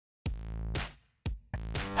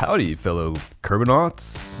Howdy, fellow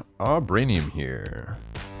Kerbinauts. Branium here.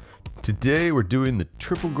 Today we're doing the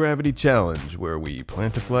Triple Gravity Challenge, where we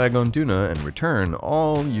plant a flag on Duna and return,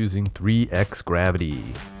 all using 3x gravity.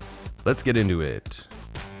 Let's get into it.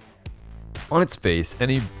 On its face,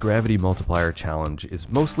 any gravity multiplier challenge is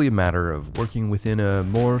mostly a matter of working within a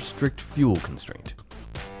more strict fuel constraint.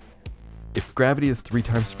 If gravity is 3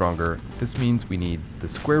 times stronger, this means we need the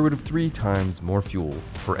square root of 3 times more fuel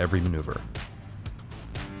for every maneuver.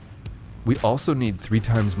 We also need 3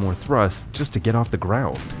 times more thrust just to get off the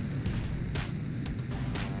ground.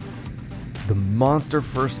 The monster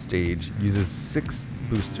first stage uses 6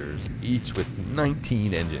 boosters, each with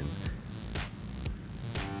 19 engines.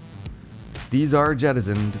 These are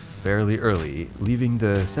jettisoned fairly early, leaving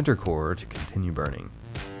the center core to continue burning.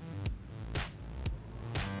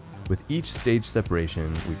 With each stage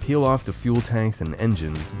separation, we peel off the fuel tanks and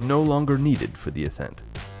engines no longer needed for the ascent.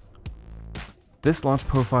 This launch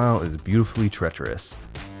profile is beautifully treacherous.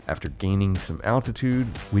 After gaining some altitude,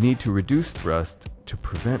 we need to reduce thrust to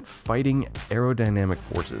prevent fighting aerodynamic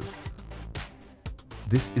forces.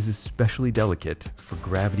 This is especially delicate for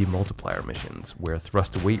gravity multiplier missions, where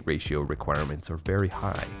thrust-to-weight ratio requirements are very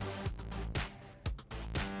high.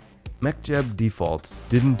 MechJeb defaults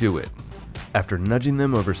didn't do it. After nudging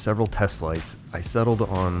them over several test flights, I settled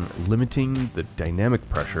on limiting the dynamic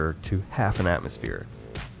pressure to half an atmosphere.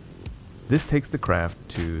 This takes the craft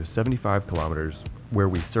to 75 kilometers, where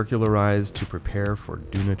we circularize to prepare for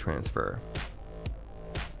Duna transfer.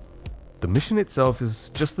 The mission itself is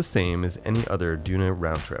just the same as any other Duna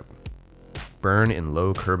round trip. Burn in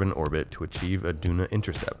low Kerbin orbit to achieve a Duna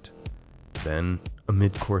intercept. Then a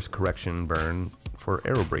mid-course correction burn for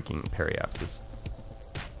aerobraking periapsis.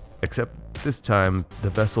 Except this time, the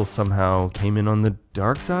vessel somehow came in on the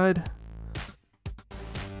dark side?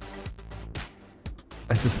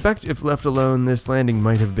 I suspect if left alone, this landing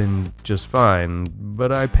might have been just fine,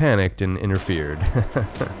 but I panicked and interfered.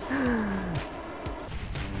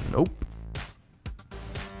 Nope.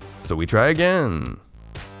 So we try again.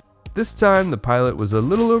 This time, the pilot was a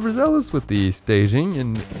little overzealous with the staging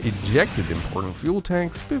and ejected important fuel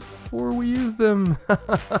tanks before we used them.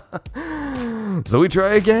 So we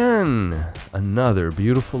try again. Another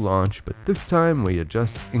beautiful launch, but this time we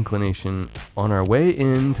adjust inclination on our way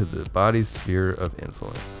into the body's sphere of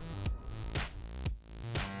influence.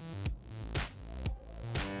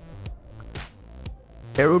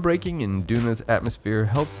 Aerobraking in Duna's atmosphere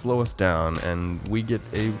helps slow us down, and we get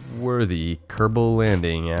a worthy Kerbal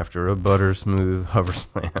landing after a butter-smooth hover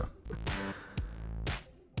slam.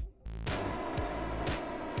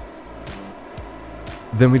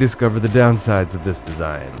 Then we discover the downsides of this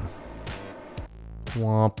design.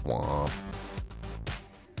 Womp womp.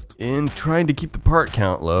 In trying to keep the part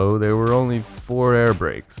count low, there were only 4 air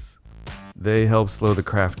brakes. They help slow the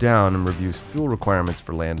craft down and reduce fuel requirements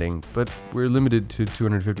for landing, but we're limited to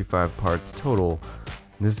 255 parts total.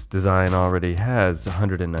 This design already has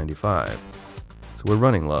 195, so we're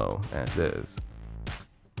running low, as is.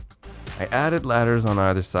 I added ladders on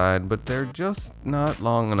either side, but they're just not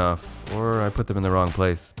long enough, or I put them in the wrong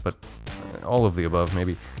place, but all of the above,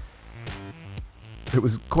 maybe. It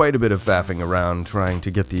was quite a bit of faffing around trying to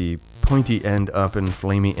get the pointy end up and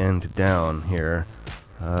flamey end down here.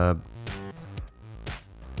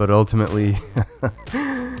 But ultimately,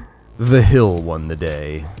 the hill won the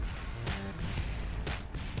day.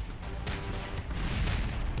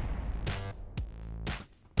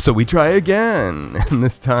 So we try again, and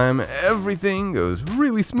this time everything goes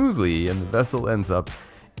really smoothly and the vessel ends up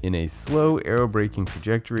in a slow aerobraking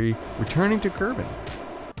trajectory, returning to Kerbin.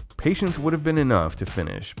 Patience would have been enough to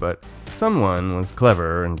finish, but someone was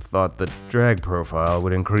clever and thought the drag profile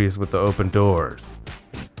would increase with the open doors.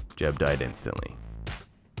 Jeb died instantly.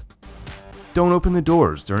 Don't open the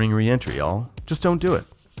doors during re-entry, y'all. Just don't do it.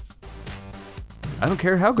 I don't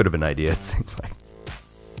care how good of an idea it seems like.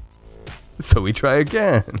 So we try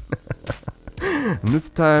again. And this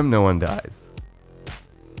time, no one dies.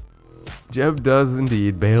 Jeb does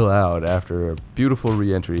indeed bail out after a beautiful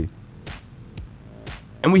re-entry.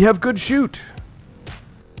 And we have good shoot.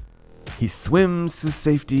 He swims to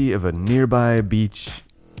safety of a nearby beach.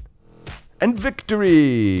 And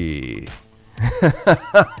victory!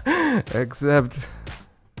 Except...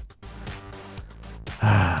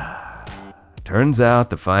 turns out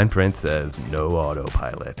the fine print says no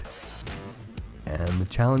autopilot. And the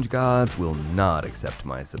challenge gods will not accept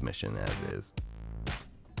my submission as is.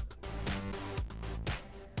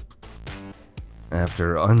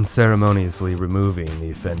 After unceremoniously removing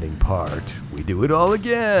the offending part, we do it all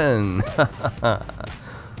again!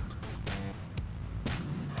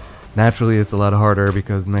 Naturally, it's a lot harder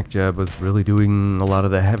because MechJeb was really doing a lot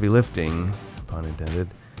of the heavy lifting, pun intended.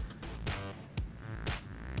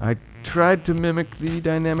 I tried to mimic the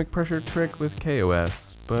dynamic pressure trick with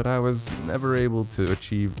KOS, but I was never able to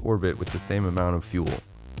achieve orbit with the same amount of fuel.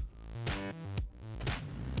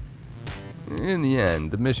 In the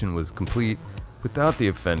end, the mission was complete without the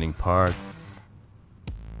offending parts,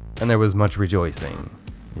 and there was much rejoicing.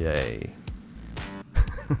 Yay.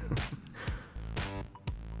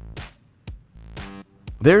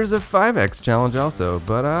 There's a 5x challenge also,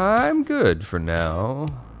 but I'm good for now.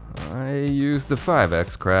 I used the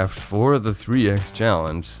 5x craft for the 3x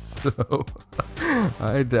challenge, so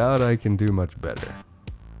I doubt I can do much better.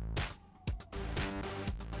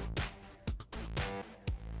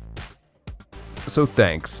 So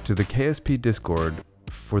thanks to the KSP Discord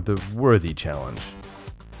for the worthy challenge.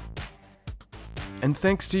 And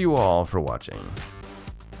thanks to you all for watching.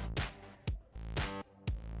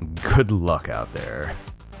 Good luck out there.